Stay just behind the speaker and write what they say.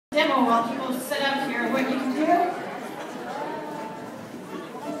demo while people sit up here what you can do.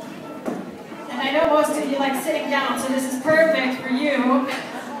 And I know most of you like sitting down, so this is perfect for you.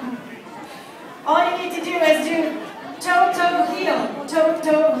 All you need to do is do toe, toe, heel, toe,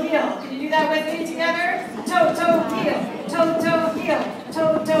 toe, heel. Can you do that with me together? Toe, toe, heel, toe, toe, heel,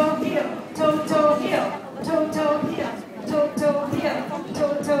 toe, toe, heel, toe, toe, heel, toe, toe, heel, toe, toe, heel,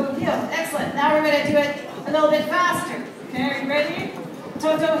 toe, toe, heel. Excellent. Now we're going to do it a little bit faster. Okay, are you ready?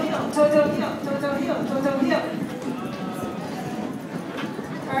 Toe, toe, heel, toe, toe, heel, toe, toe, heel, toe, toe, heel.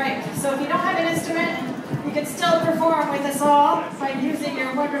 All right, so if you don't have an instrument, you can still perform with us all by using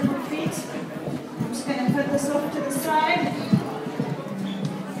your wonderful feet. I'm just going to put this over to the side.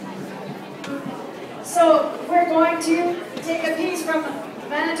 So we're going to take a piece from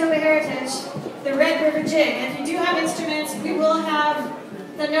Manitoba Heritage, the Red River Jig. If you do have instruments, we will have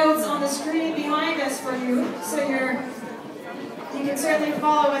the notes on the screen behind us for you, so you can certainly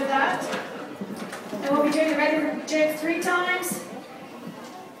follow with that. And we'll be doing the Red River Jig 3 times,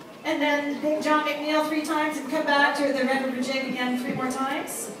 and then Big John McNeil 3 times, and come back to the Red River Jig again 3 more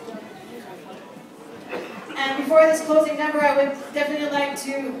times. And before this closing number, I would definitely like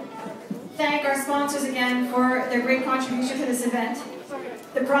to thank our sponsors again for their great contribution to this event.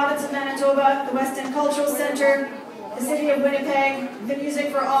 The Province of Manitoba, the West End Cultural Centre, the City of Winnipeg, the Music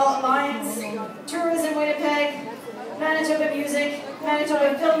for All Alliance, Tourism Winnipeg, Manitoba Music,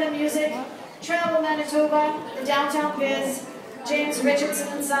 Manitoba Film and Music, Travel Manitoba, the Downtown Biz, James Richardson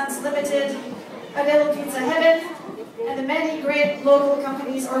and Sons Limited, A Little Pizza Heaven, and the many great local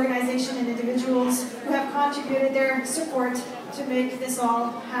companies, organizations, and individuals who have contributed their support to make this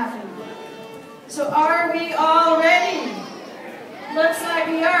all happen. So are we all ready? Looks like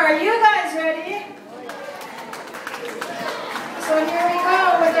we are. Are you guys ready? So here we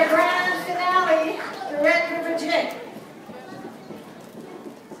go with the grand finale, the Red River Jig.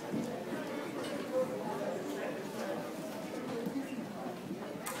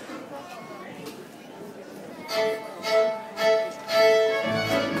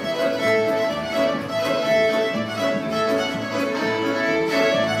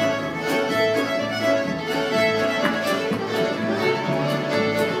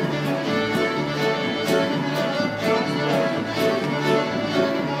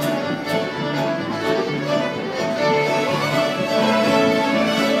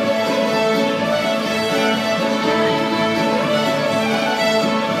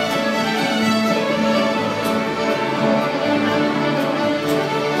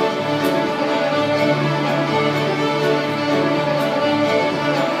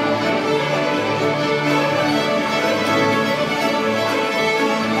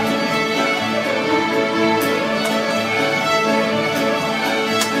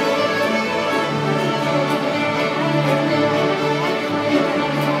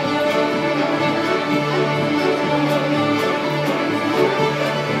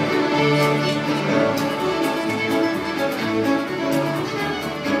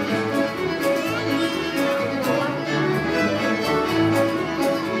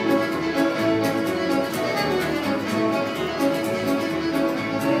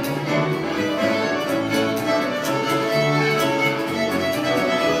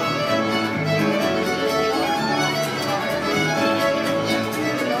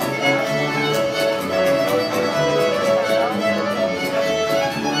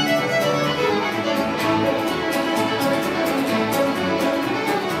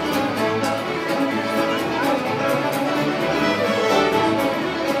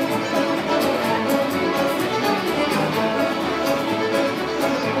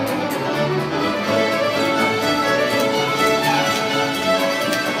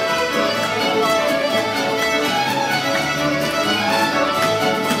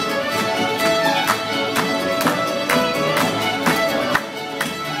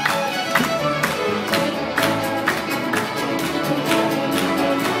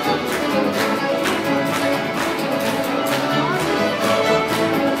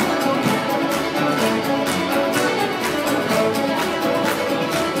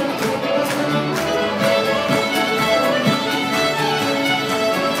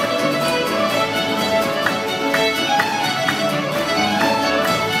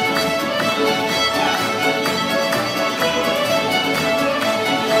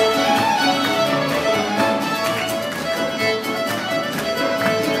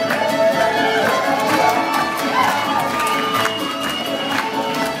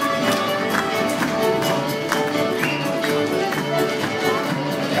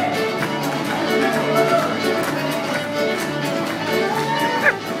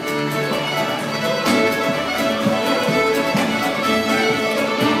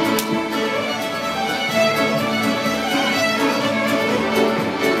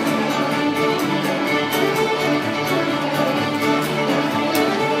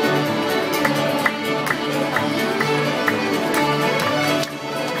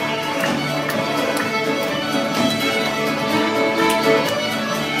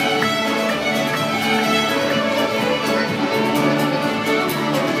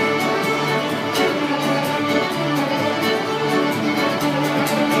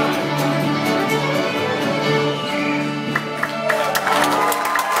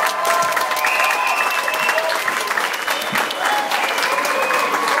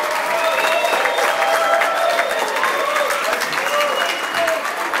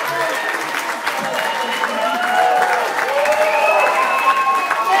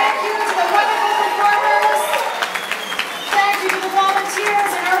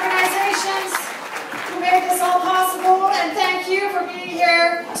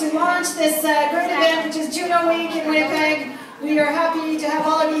 to launch this great event, which is Juno Week in Winnipeg. We are happy to have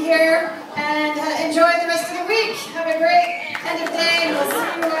all of you here, and enjoy the rest of the week. Have a great end of day, and we'll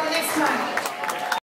see you next time.